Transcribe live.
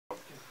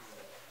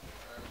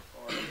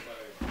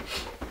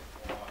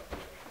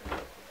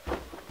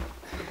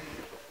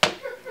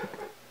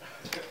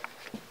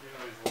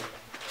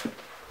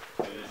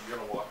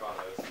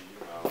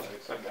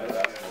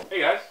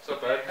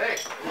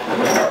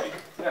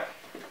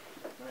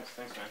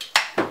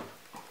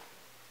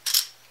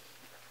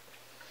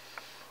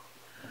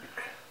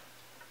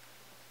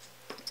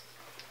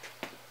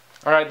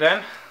Alright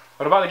then,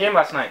 what about the game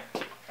last night? I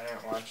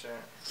didn't watch it.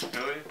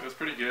 Really? It was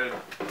pretty good.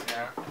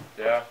 Yeah.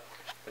 Yeah,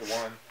 they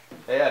won.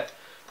 Hey Ed,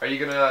 are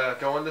you gonna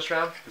go in this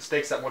round? The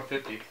stake's at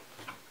 150.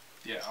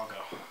 Yeah, I'll go.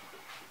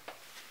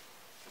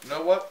 You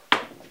know what?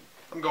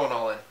 I'm going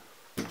all in.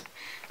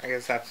 I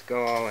guess I have to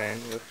go all in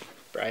with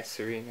Bryce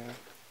Serena.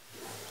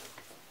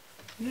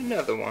 And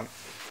another one.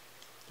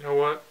 You know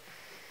what?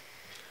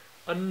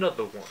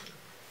 Another one.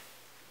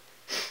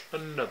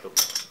 Another one.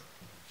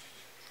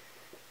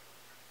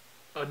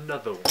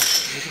 Another one.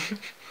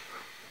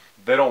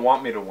 They don't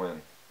want me to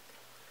win,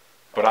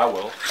 but I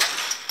will.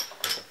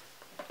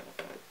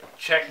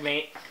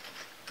 Checkmate.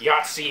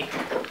 Yahtzee.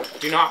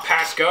 Do not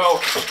pass go.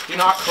 Do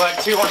not collect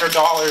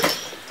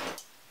 $200.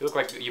 You look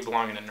like you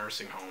belong in a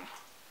nursing home.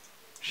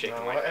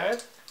 Shaking like that.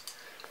 Ed?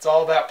 It's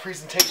all about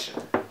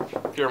presentation.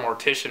 If you're a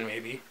mortician,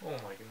 maybe. Oh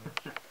my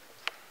goodness.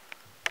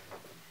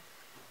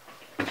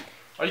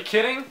 Are you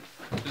kidding?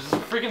 This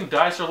freaking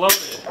dice are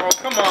loaded. Oh,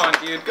 come on,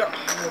 dude. Go.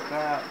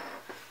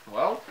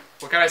 Well,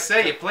 what can I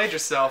say? You played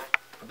yourself.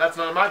 But that's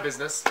none of my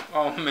business.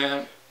 Oh,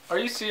 man. Are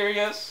you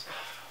serious?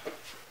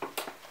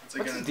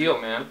 What's the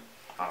deal, man?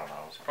 I don't know.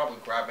 I was probably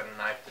grabbing a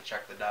knife to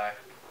check the die.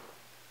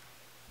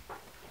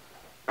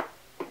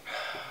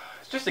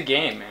 It's just a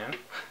game, man.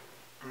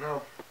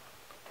 No.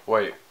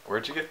 Wait,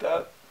 where'd you get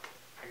that?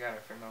 I got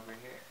it from over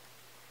here.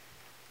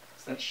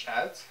 Is that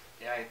Shad's?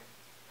 Yeah,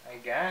 I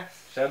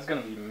guess. Shad's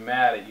gonna be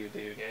mad at you,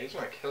 dude. Yeah, he's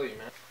gonna kill you,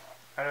 man.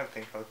 I don't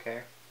think he'll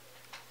care.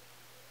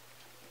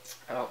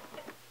 Oh.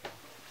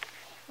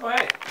 Oh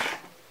hey.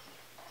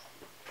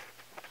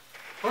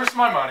 First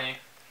my money.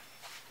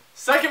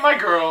 Second my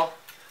girl.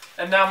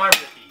 And now my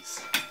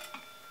Rickeys.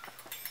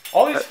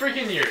 All these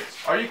freaking years.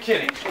 Are you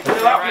kidding? You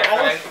allowed me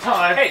all this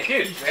time. Hey,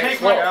 dude. You Hey, take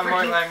we my got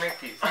more freaking... lime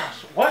Rickeys.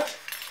 What?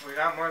 We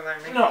got more lime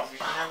Rickeys. No. You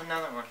can have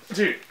another one.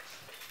 Dude.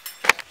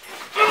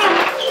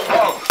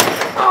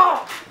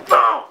 Oh,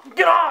 no!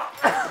 Get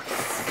off!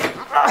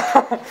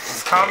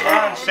 Calm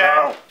down,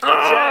 Shad.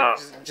 Shad,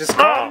 just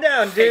calm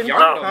down, dude. Hey,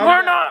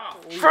 We're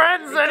not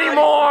friends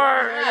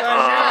anymore!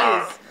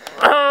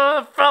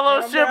 The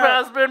fellowship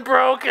has been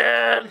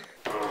broken!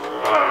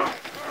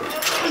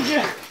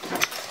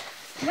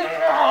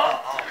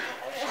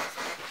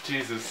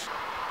 Jesus.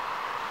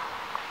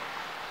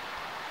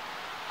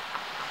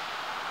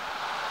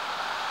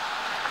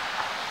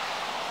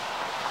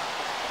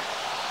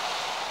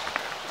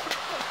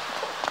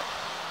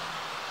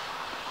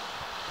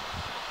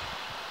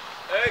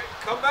 Hey,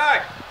 come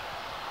back!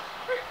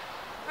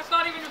 That's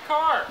not even your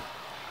car.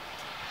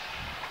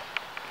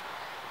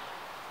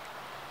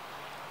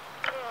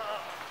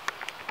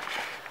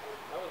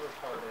 That was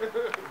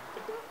retarded.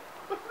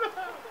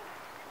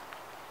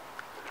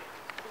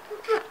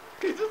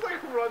 He just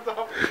like runs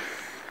off.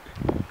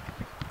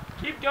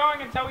 Keep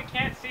going until we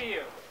can't see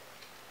you.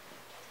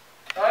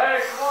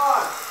 Hey, come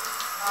on!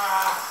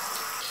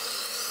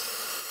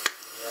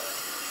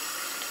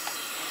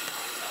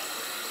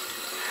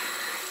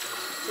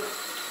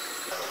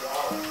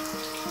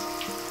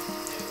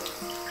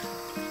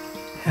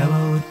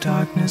 Hello,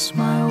 darkness,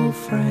 my old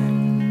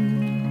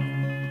friend.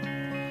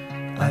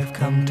 I've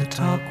come to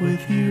talk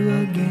with you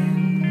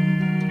again.